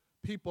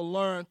people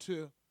learn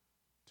to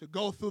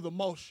go through the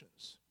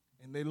motions,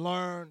 and they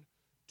learn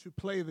to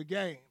play the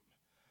game.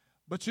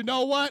 But you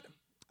know what?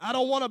 I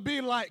don't want to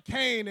be like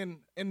Cain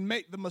and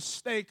make the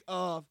mistake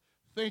of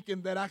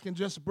thinking that I can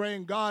just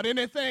bring God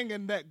anything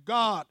and that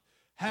God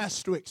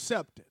has to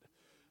accept it.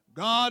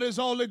 God is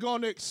only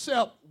going to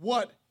accept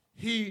what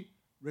he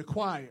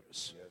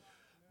requires.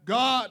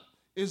 God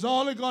is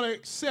only going to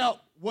accept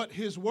what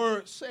his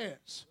word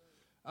says.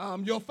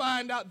 You'll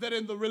find out that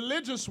in the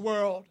religious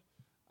world,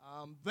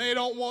 they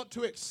don't want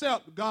to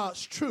accept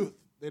God's truth.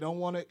 They don't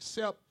want to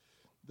accept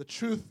the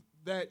truth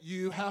that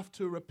you have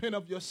to repent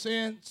of your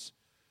sins,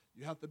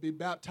 you have to be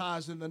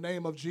baptized in the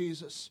name of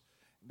Jesus,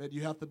 that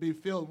you have to be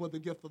filled with the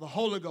gift of the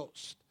Holy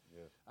Ghost.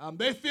 Yeah.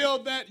 They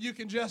feel that you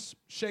can just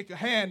shake a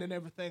hand and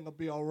everything will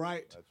be all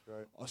right. That's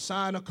right. Or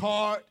sign a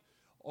card,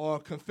 or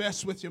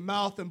confess with your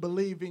mouth and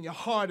believe in your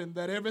heart, and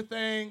that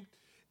everything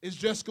is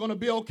just going to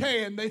be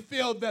okay. And they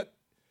feel that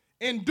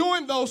in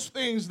doing those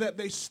things that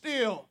they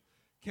still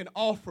can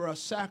offer a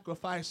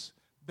sacrifice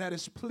that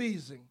is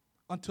pleasing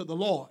unto the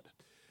Lord.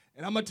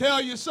 And I'm going to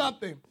tell you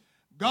something.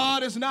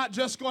 God is not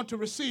just going to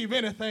receive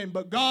anything,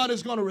 but God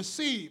is going to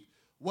receive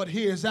what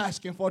he is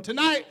asking for.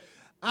 Tonight,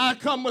 I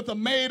come with a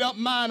made-up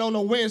mind on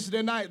a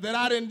Wednesday night that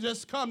I didn't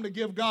just come to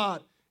give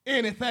God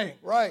anything.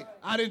 Right.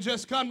 I didn't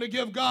just come to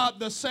give God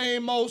the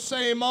same old,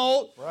 same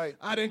old. Right.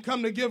 I didn't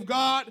come to give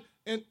God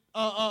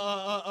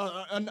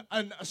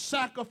a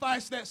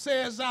sacrifice that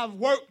says I've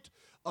worked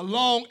a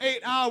long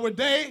 8-hour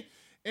day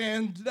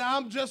and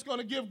I'm just going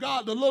to give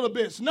God the little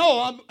bits.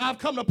 No, I've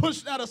come to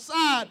push that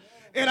aside,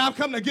 and I've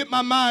come to get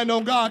my mind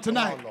on God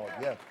tonight. Oh, Lord,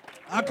 yes.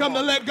 I come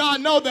to let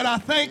God know that I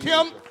thank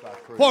him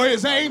for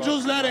his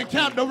angels that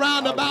encamped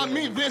around about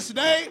me this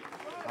day.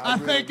 I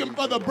thank him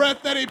for the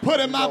breath that he put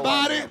in my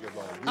body.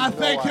 I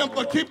thank him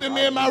for keeping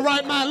me in my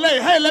right mind.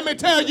 Hey, let me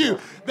tell you,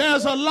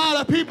 there's a lot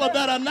of people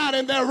that are not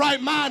in their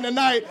right mind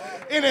tonight,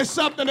 and it's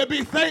something to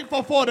be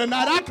thankful for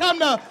tonight. I come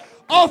to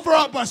offer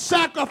up a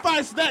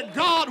sacrifice that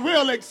God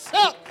will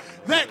accept,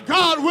 that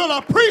God will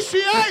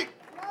appreciate.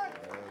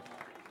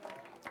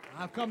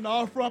 I've come to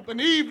offer up an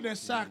evening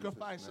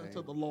sacrifice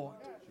unto the Lord.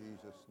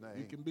 Jesus' name.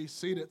 You can be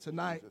seated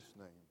tonight. Jesus'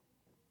 name.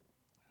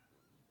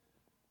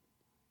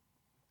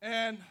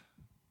 And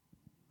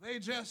they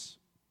just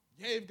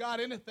gave God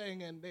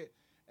anything,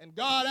 and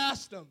God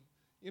asked them.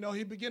 You know,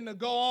 he began to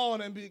go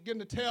on and begin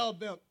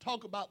to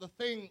talk about the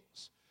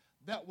things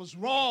that was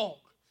wrong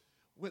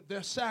with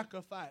their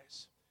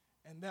sacrifice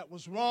and that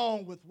was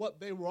wrong with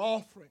what they were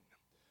offering.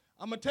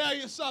 I'm going to tell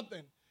you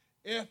something.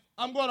 If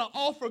I'm going to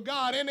offer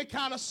God any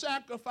kind of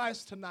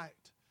sacrifice tonight,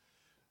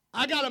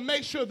 I got to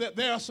make sure that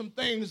there are some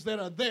things that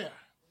are there.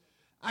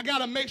 I got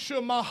to make sure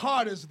my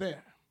heart is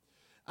there.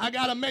 I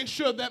got to make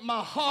sure that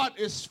my heart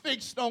is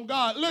fixed on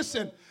God.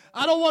 Listen,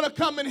 I don't want to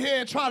come in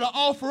here and try to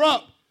offer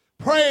up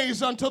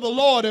praise unto the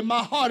Lord and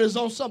my heart is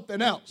on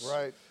something else.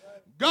 Right.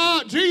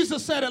 God,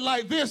 Jesus said it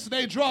like this: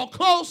 they draw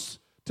close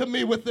to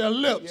me with their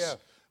lips,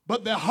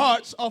 but their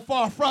hearts are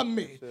far from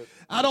me.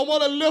 I don't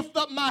want to lift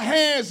up my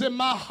hands and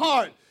my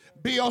heart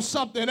be on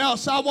something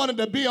else. I wanted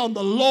to be on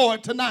the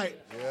Lord tonight.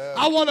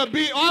 I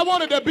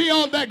wanted to be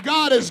on that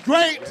God is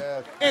great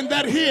and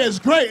that he is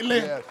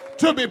greatly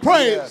to be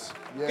praised.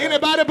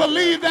 Anybody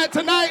believe that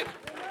tonight?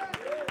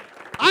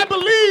 I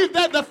believe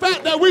that the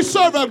fact that we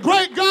serve a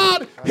great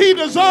God, he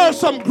deserves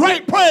some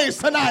great praise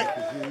tonight.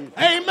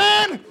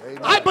 Amen.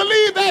 I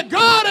believe that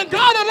God and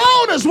God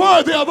alone is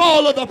worthy of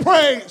all of the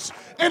praise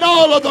and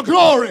all of the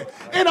glory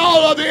and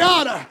all of the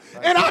honor.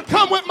 And I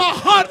come with my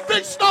heart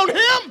fixed on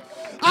him.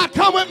 I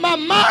come with my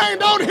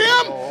mind on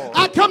him.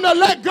 I come to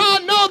let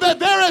God know that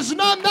there is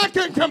none that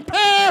can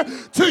compare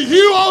to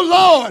you,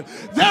 O Lord.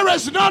 There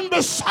is none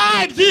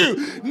beside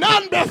you,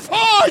 none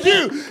before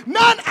you,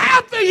 none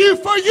after you,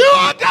 for you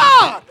are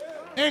God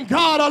and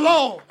God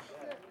alone.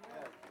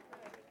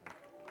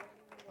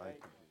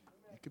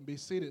 You can be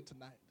seated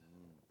tonight.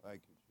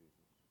 Thank you, Jesus.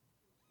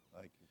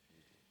 Thank you,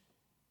 Jesus.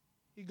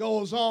 He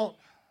goes on,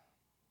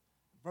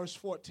 verse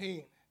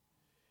 14.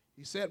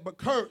 He said, but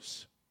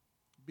curse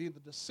be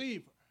the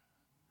deceiver.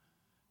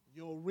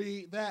 You'll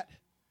read that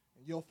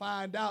and you'll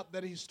find out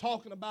that he's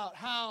talking about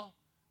how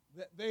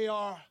that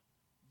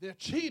they're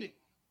cheating.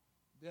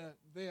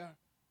 They're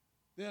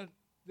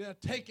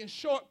taking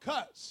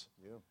shortcuts.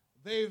 Yeah.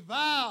 They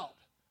vowed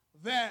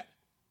that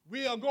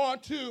we are going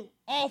to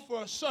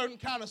offer a certain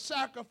kind of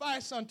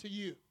sacrifice unto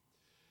you.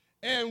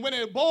 And when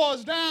it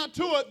boils down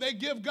to it, they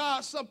give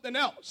God something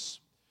else.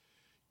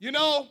 You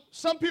know,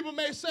 some people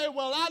may say,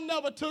 well, I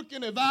never took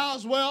any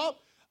vows. Well,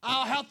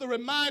 I'll have to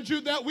remind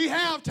you that we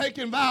have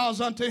taken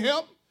vows unto him.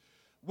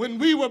 When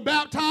we were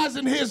baptized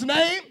in his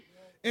name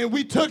and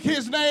we took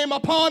his name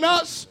upon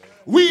us,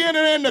 we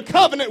entered into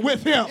covenant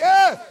with him.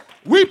 Yes.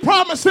 We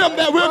promised him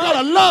that we're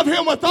going to love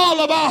him with all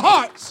of our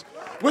hearts,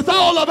 with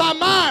all of our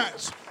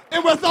minds,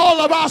 and with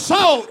all of our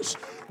souls.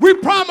 We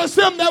promised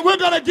him that we're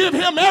going to give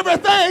him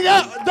everything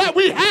that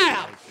we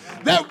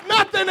have, that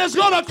nothing is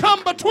going to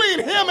come between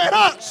him and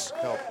us.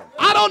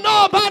 I don't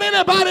know about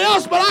anybody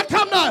else, but I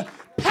come to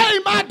pay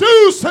my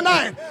dues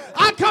tonight.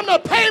 I come to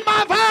pay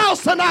my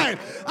vows tonight.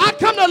 I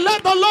come to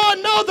let the Lord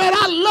know that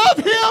I love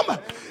him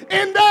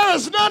and there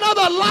is none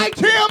other like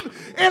him.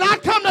 And I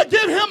come to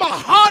give him a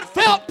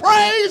heartfelt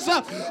praise,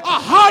 a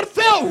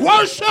heartfelt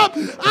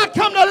worship. I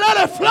come to let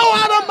it flow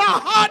out of my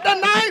heart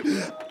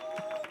tonight.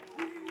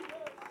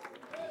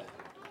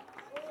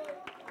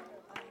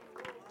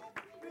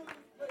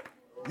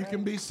 You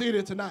can be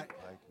seated tonight.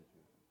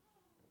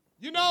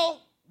 You know,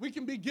 we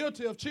can be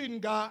guilty of cheating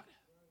God.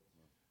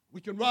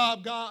 We can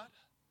rob God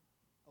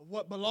of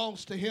what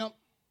belongs to him.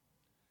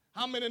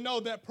 How many know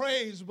that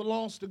praise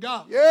belongs to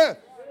God? Yes.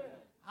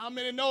 How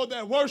many know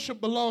that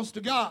worship belongs to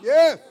God?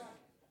 Yes.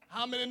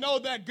 How many know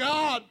that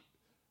God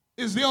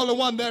is the only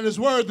one that is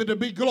worthy to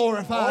be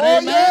glorified? Oh,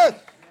 Amen? yes.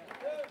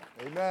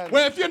 Amen.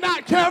 Well, if you're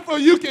not careful,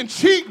 you can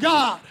cheat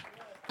God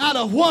out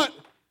of what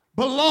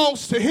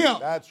belongs to him.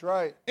 That's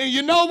right. And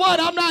you know what?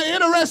 I'm not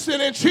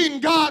interested in cheating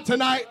God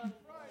tonight.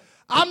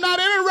 I'm not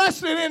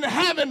interested in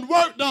having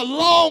worked a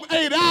long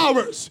 8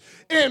 hours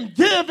and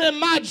giving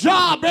my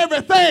job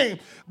everything.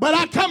 But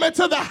I come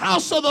into the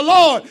house of the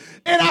Lord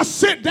and I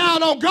sit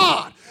down on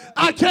God.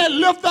 I can't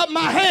lift up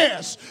my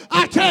hands.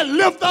 I can't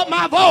lift up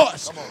my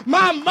voice.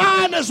 My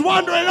mind is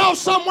wandering off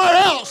somewhere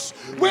else.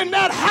 When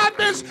that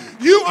happens,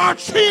 you are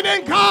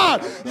cheating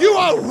God. You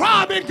are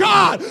robbing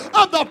God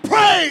of the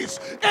praise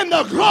and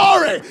the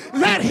glory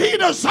that he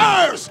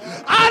deserves.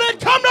 I didn't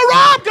come to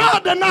rob God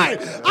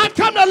tonight. I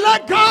come to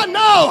let God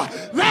know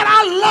that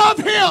I love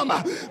him,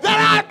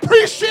 that I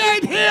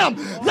appreciate him,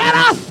 that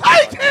I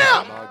thank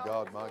him. My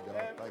God, my God.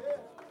 Thank you.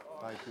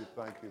 Thank you,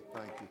 thank you,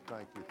 thank you,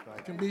 thank you, thank you.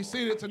 You can be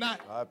seated tonight.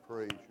 I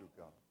praise you,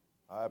 God.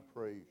 I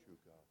praise you,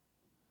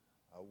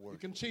 God. I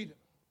worship. You can cheat him.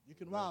 You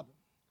can rob him.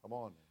 Come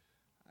on.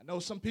 I know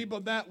some people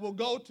that will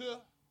go to,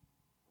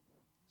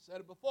 said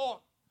it before,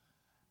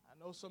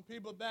 I know some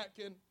people that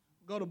can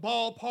go to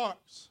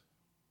ballparks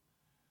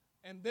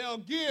and they'll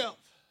give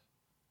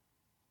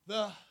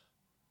the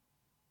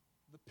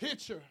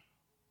pitcher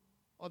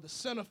or the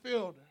center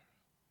fielder,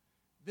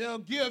 they'll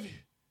give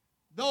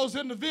those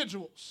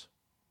individuals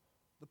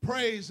the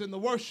praise and the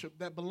worship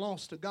that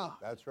belongs to God.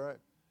 That's right.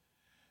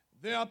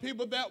 There are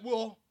people that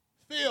will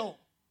fill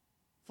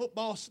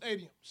football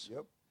stadiums.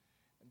 Yep.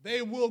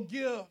 They will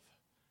give.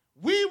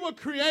 We were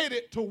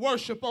created to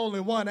worship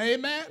only one.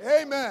 Amen?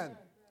 Amen.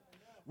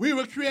 We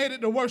were created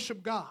to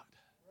worship God.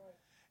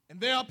 And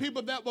there are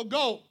people that will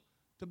go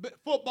to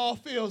football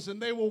fields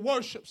and they will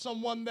worship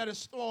someone that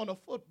is throwing a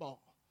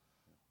football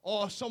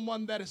or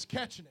someone that is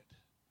catching it.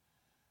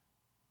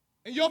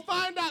 And you'll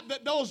find out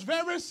that those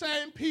very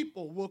same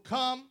people will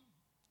come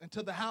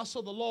into the house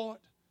of the Lord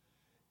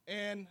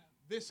and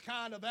this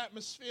kind of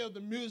atmosphere, the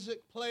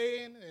music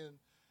playing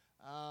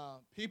and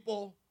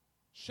people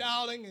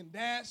shouting and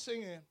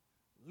dancing and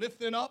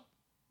lifting up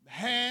the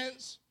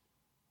hands,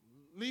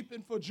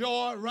 leaping for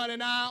joy,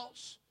 running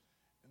aisles.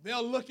 And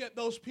they'll look at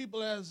those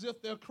people as if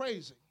they're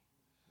crazy.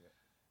 Yeah.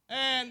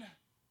 And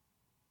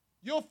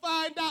you'll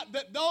find out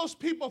that those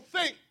people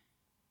think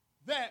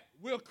that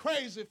we're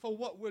crazy for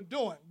what we're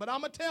doing. But I'm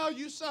going to tell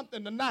you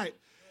something tonight.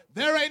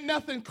 There ain't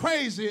nothing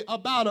crazy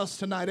about us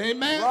tonight.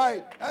 Amen?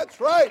 Right.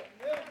 That's right.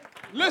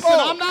 Listen,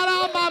 I'm not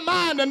out of my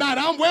mind tonight.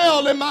 I'm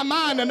well in my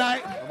mind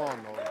tonight. Come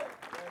on, Lord.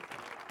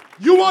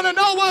 You want to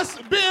know what's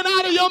being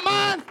out of your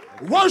mind?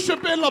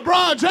 Worshiping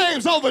LeBron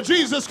James over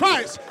Jesus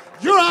Christ.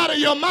 You're out of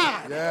your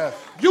mind. Yes.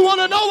 You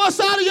want to know what's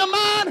out of your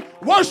mind?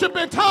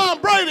 Worshiping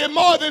Tom Brady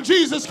more than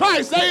Jesus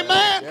Christ.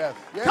 Amen? Yes.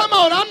 Yes. Come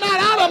on, I'm not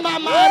out of my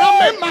mind.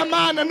 I'm in my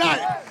mind tonight.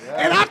 Yes.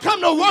 And I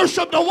come to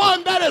worship the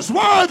one that is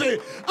worthy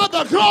of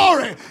the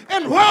glory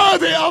and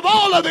worthy of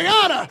all of the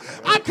honor.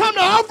 I come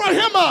to offer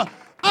him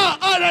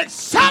an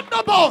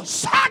acceptable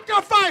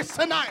sacrifice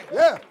tonight.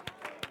 Yeah.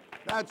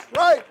 That's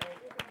right.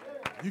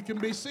 You can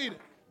be seated.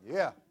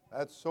 Yeah.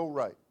 That's so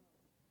right.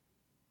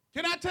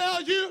 Can I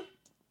tell you?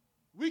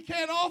 We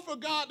can't offer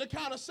God the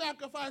kind of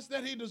sacrifice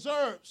that he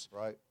deserves.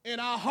 Right.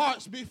 And our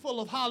hearts be full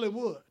of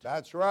Hollywood.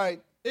 That's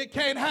right. It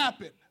can't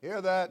happen.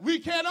 Hear that? We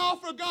can't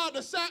offer God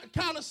the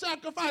kind of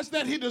sacrifice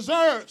that he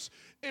deserves.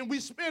 And we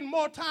spend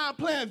more time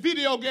playing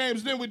video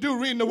games than we do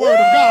reading the Word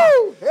of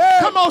God. Yeah.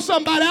 Come on,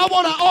 somebody. I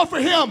want to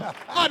offer him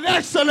an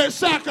excellent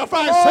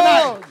sacrifice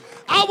tonight.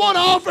 I want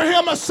to offer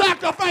him a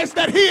sacrifice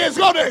that he is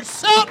going to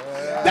accept,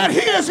 that he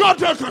is going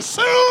to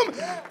consume.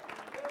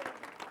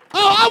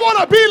 Oh, I want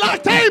to be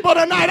like Abel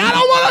tonight. I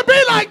don't want to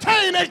be like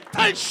Cain and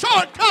take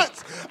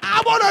shortcuts.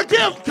 I want to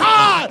give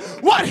God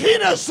what he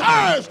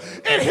deserves,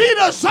 and he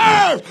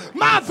deserves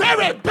my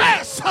very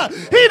best.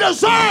 He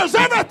deserves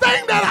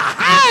everything that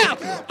I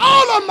have,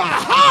 all of my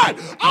heart,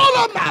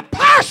 all of my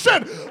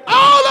passion,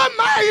 all of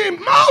my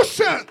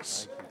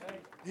emotions.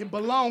 It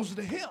belongs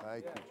to him.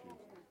 Thank you, Jesus.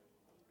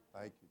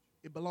 Thank you.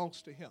 It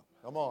belongs to him.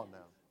 Come on now.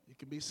 You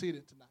can be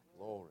seated tonight.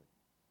 Glory.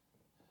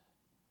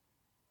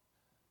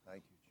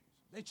 Thank you, Jesus.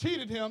 They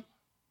cheated him.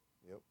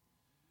 Yep.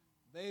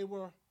 They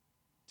were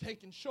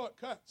taking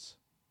shortcuts.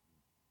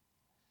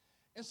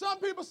 And some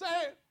people say,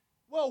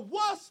 well,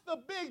 what's the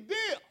big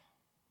deal?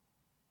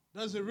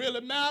 Does it really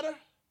matter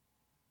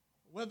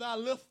whether I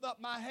lift up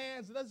my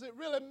hands? Does it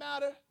really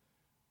matter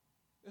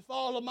if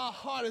all of my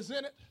heart is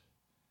in it.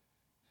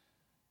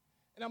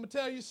 And I'm going to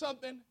tell you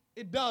something,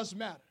 it does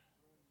matter.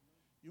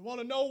 You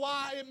want to know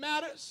why it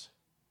matters?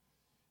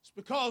 It's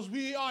because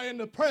we are in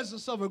the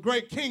presence of a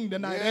great king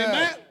tonight. Yes,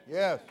 amen?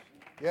 Yes,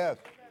 yes.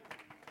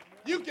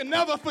 You can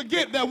never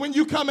forget that when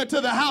you come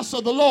into the house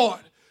of the Lord,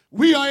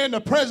 we are in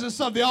the presence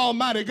of the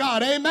Almighty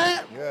God.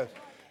 Amen? Yes.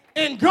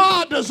 And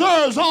God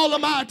deserves all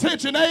of my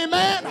attention.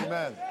 Amen?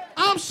 Amen.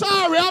 I'm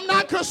sorry, I'm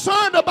not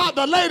concerned about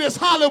the latest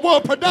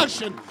Hollywood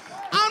production.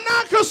 I'm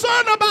not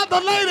concerned about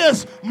the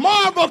latest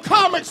Marvel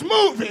Comics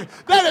movie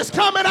that is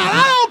coming out.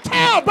 I don't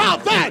care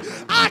about that.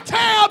 I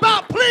care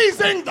about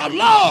pleasing the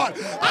Lord.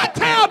 I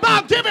care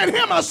about giving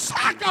him a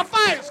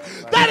sacrifice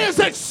that is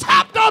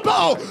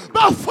acceptable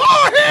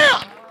before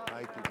him.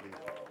 Thank you,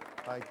 Jesus.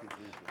 Thank you,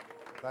 Jesus.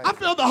 I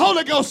feel the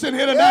Holy Ghost in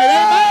here tonight.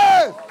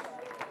 Yes! Amen.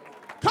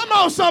 Come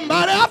on,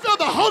 somebody. I feel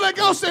the Holy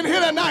Ghost in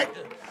here tonight.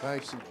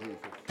 Thank you, Jesus.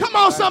 Come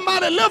on,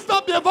 somebody, lift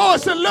up your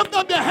voice and lift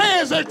up your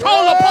hands and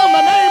call upon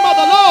the name of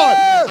the Lord.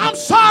 I'm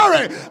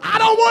sorry, I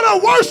don't want to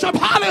worship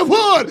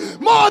Hollywood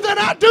more than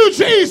I do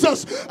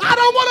Jesus. I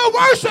don't want to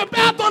worship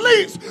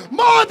athletes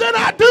more than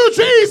I do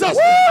Jesus.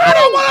 I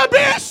don't want to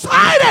be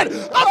excited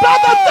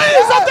about the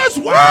things of this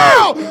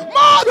world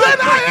more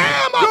than I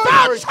am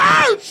about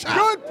church.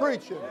 Good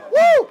preaching.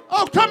 Woo!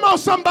 Oh, come on,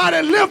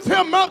 somebody, lift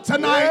him up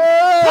tonight.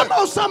 Come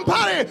on,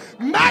 somebody,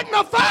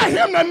 magnify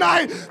him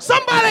tonight.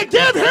 Somebody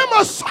give him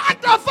a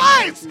sacrifice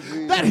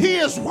that he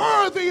is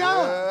worthy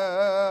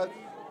of.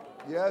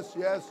 Yes,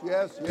 yes,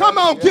 yes. Come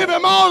on, give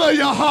him all of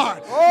your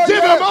heart.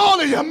 Give him all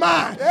of your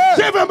mind.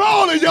 Give him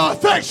all of your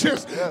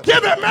affections.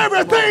 Give him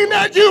everything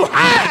that you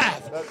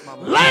have.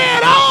 Lay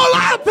it all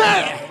out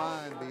there.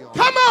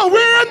 Come on,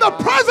 we're in the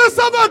presence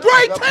of a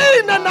great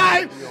king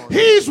tonight.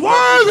 He's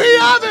worthy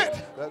of it.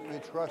 Let me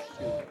trust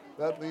you.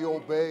 Let me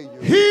obey you.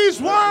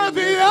 He's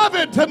worthy of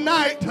it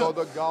tonight.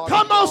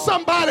 Come on,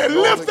 somebody,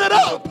 lift it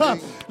up.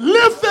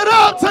 Lift it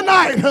up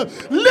tonight.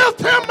 Lift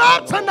him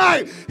up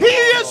tonight. He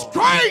is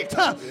great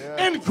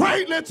and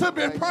greatly to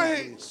be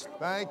praised.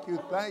 Thank you,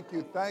 thank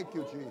you, thank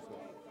you, Jesus.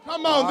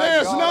 Come on,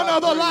 there's none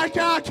other like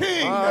our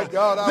King.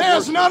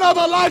 There's none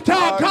other like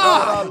our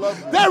God.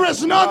 There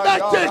is none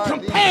that can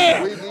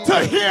compare to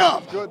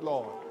him. Good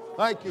Lord.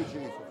 Thank you,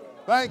 Jesus.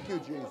 Thank you,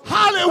 Jesus.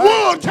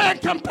 Hollywood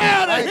can't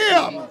compare to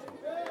him.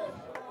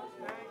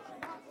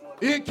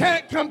 It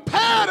can't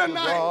compare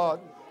tonight.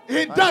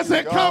 It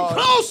doesn't come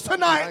close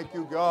tonight. Thank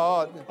you,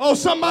 God. Oh,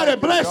 somebody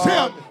bless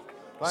him.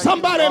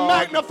 Somebody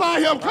magnify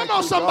him. Come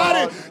on,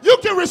 somebody. You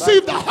can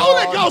receive the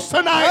Holy Ghost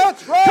tonight.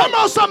 Come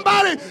on,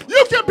 somebody.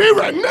 You can be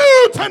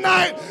renewed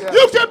tonight.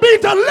 You can be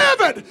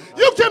delivered.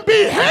 You can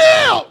be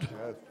healed.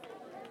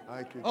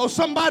 Oh,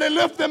 somebody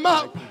lift them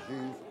up.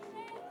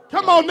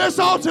 Come on, this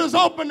altar is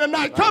open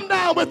tonight. Come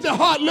down with your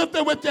heart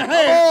lifted with your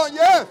hands.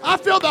 I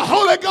feel the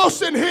Holy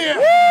Ghost in here.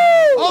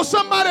 Oh,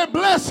 somebody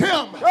bless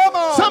him.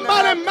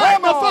 Somebody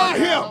magnify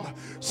him.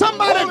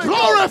 Somebody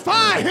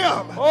glorify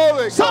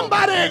him.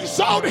 Somebody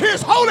exalt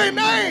his holy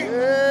name.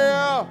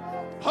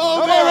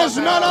 Oh, there is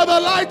none other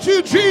like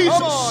you,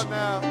 Jesus.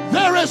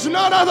 There is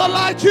none other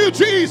like you,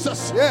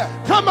 Jesus.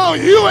 Come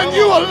on, you and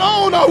you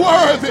alone are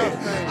worthy.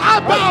 I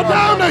bow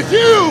down to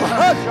you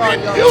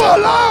and you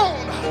alone.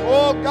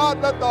 Oh,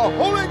 God, let the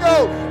Holy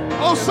Ghost.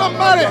 Oh,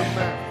 somebody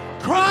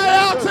cry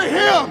out to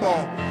him.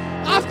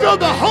 I feel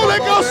the Holy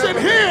Ghost in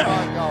here.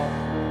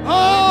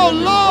 Oh,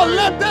 Lord,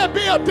 let there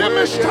be a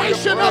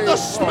demonstration of the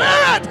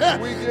Spirit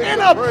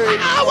and of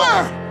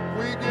power.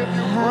 We give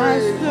you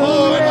praise.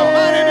 Oh, in the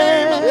mighty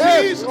name of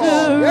Jesus.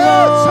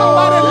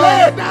 Somebody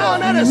lay it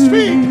down at his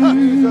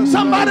feet.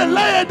 Somebody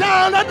lay it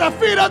down at the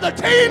feet of the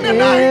King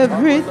tonight.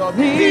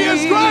 He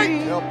is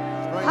great.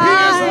 He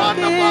is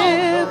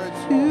wonderful.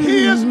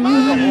 He is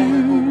mighty.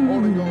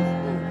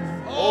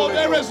 Oh,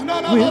 there is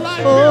none other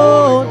like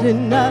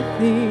him.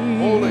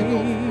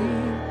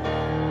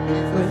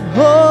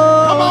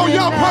 Come on,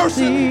 young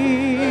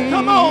person.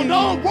 Come on,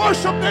 don't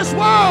worship this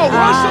world.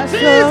 Worship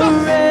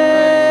Jesus.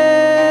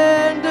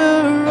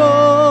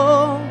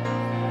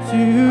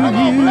 Come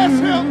on, bless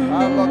him.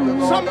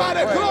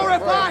 Somebody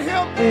glorify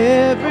him.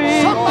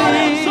 Somebody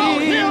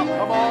exalt him.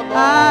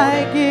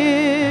 I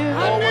give I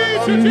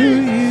need you,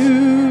 Jesus.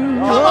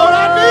 Come on, I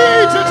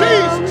need you,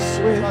 Jesus.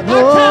 I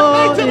can't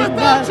make it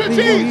without you,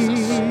 Jesus.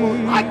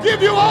 I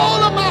give you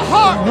all of my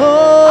heart.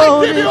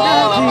 I give you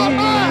all of my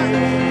mind.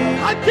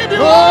 I give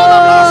you all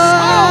of my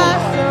soul.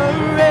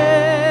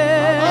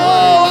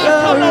 Oh, I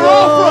come to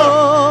offer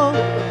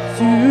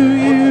to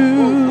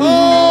you.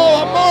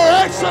 Oh, a more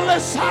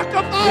excellent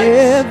sacrifice.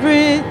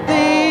 Everything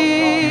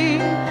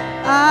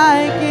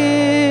I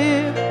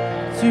give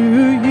to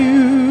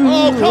you.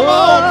 Oh, come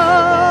on.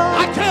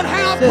 I can't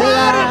have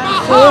pride in my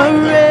heart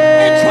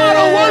and try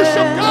to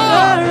worship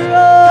God.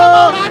 Come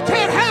on, I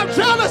can't have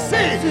jealousy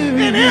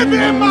and envy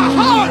in my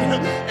heart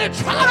and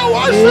try to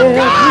worship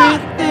God.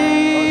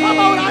 Come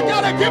on, I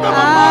gotta give him a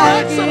more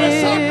excellent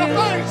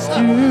sacrifice.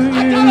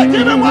 I gotta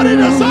give him what he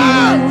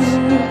deserves.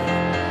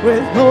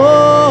 withholding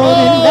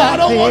Oh, I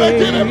don't want to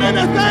give him nothing.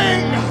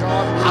 anything.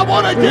 I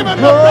want to give him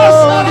the best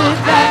that I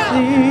have.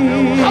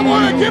 I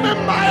want to give him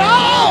my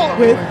all. Oh, come on,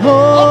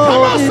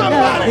 Withholding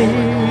somebody.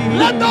 nothing.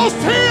 Let those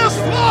tears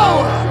flow.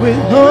 Lift up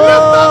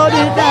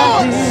Withholding that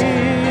voice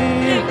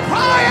nothing. and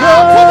cry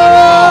out to the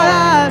Lord, Lord. I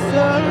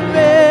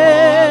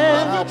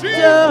surrender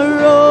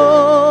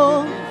all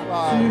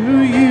to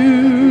you.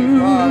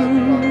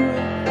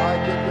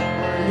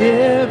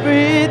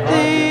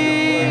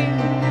 Everything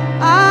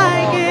I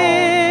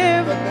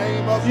give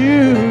to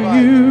you.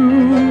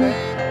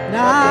 And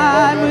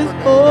I'm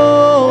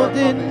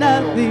withholding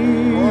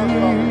nothing.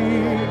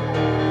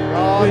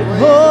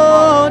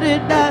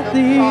 Withholding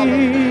nothing.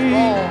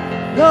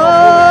 Lord, I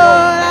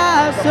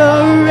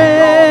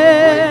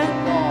surrender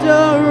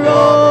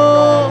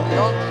all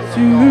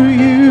to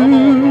you.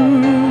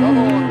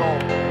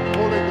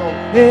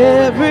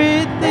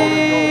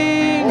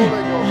 Everything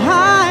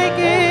I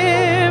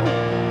give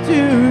to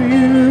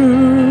you,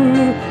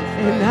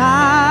 and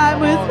I'm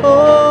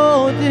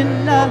withholding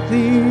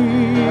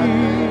nothing.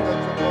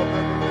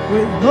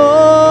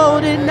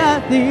 Withholding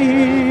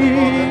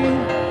nothing.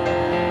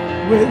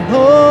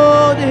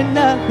 Withholding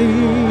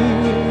nothing.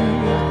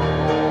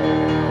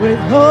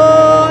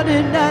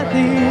 Withholding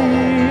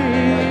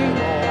nothing.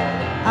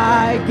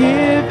 I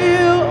give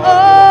you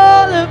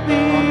all of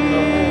me.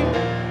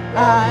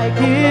 I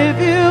give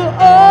you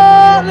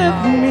all of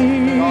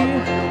me.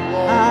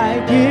 I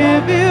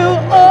give you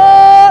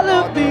all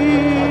of me.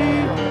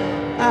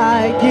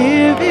 I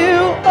give you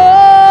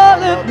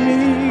all of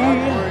me.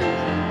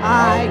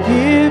 I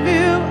give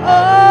you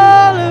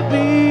all of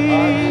me.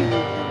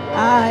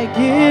 I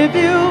give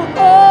you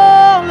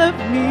all of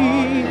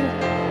me.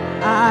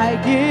 I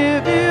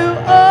give you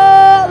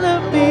all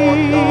of me.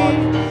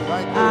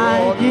 I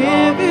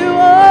give you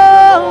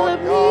all of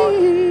me.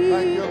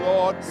 Thank you,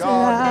 Lord I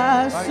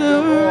God.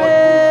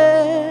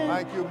 surrender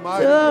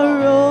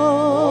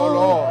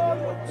all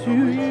to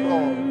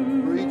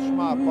Reach, you.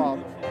 my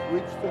Father.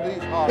 Reach to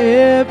these hearts.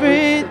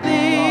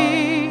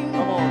 Everything I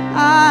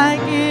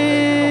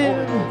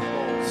give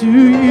to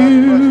Lord. you,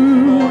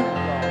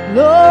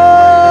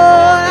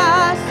 Lord, I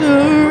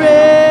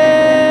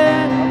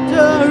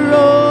surrender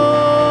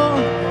all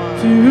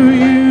to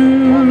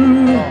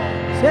you.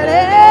 Said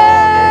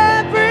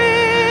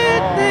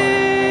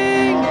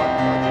everything I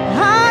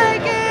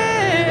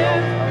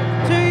give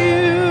to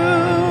you,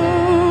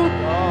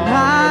 and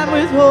I'm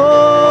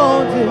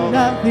withholding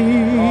nothing.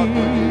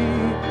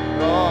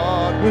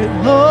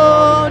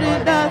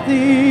 Withholding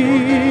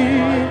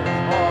nothing.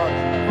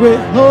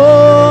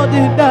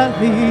 Withholding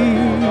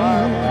nothing.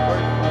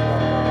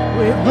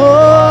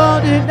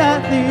 Withholding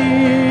nothing.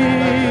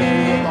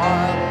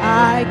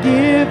 I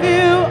give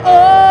you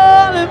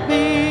all of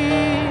me.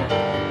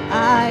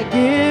 I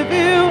give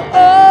you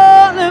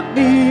all of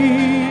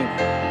me.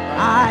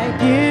 I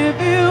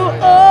give you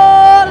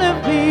all of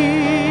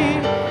me.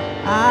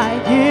 I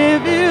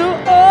give you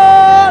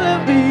all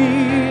of me.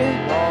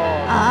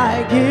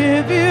 I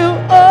give you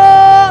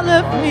all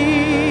of me.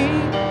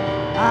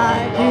 I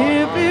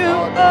give you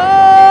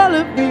all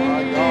of me.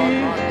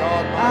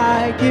 I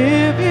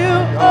give you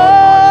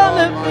all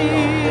of me.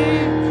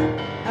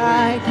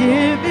 I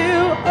give you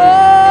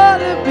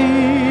all of me.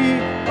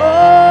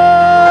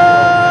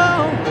 Oh,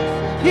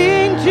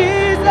 King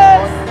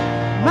Jesus,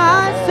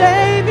 my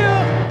Savior,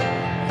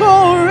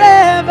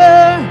 forever.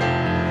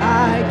 I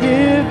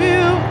give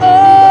you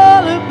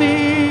all of me.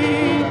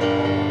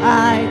 I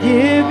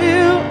give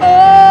you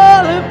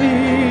all of me.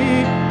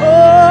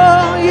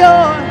 Oh,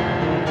 you're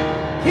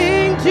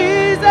King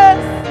Jesus,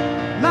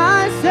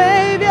 my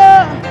Savior,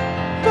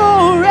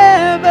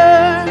 forever.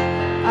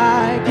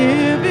 I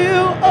give you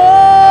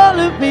all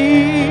of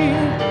me.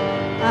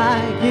 I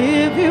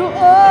give you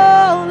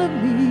all of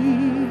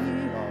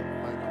me.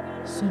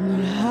 So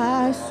I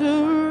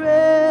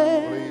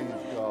surrender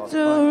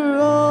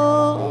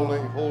all Holy,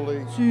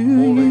 to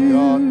holy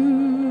God. you.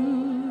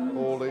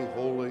 Holy.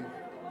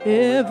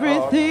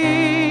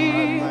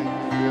 Everything I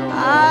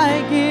I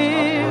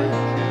give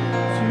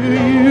to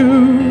you.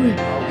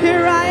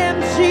 Here I am,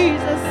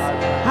 Jesus.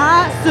 I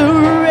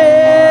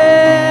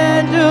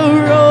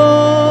surrender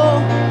all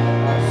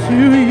to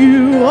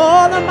you.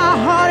 All of my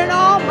heart and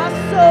all my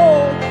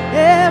soul.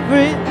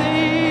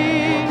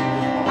 Everything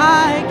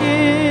I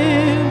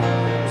give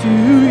to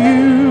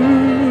you.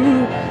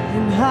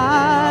 And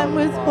I'm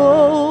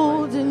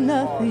withholding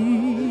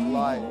nothing.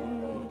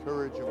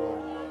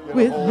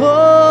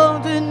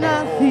 Withholding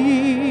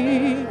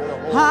nothing.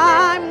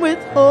 I'm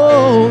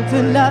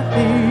withholding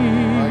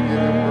nothing.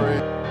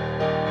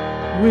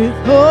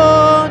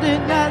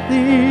 Withholding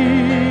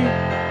nothing.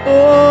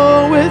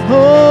 Oh,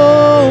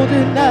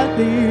 withholding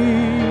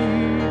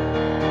nothing.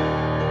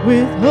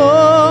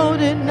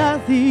 Withholding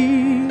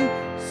nothing.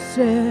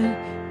 Said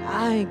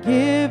I give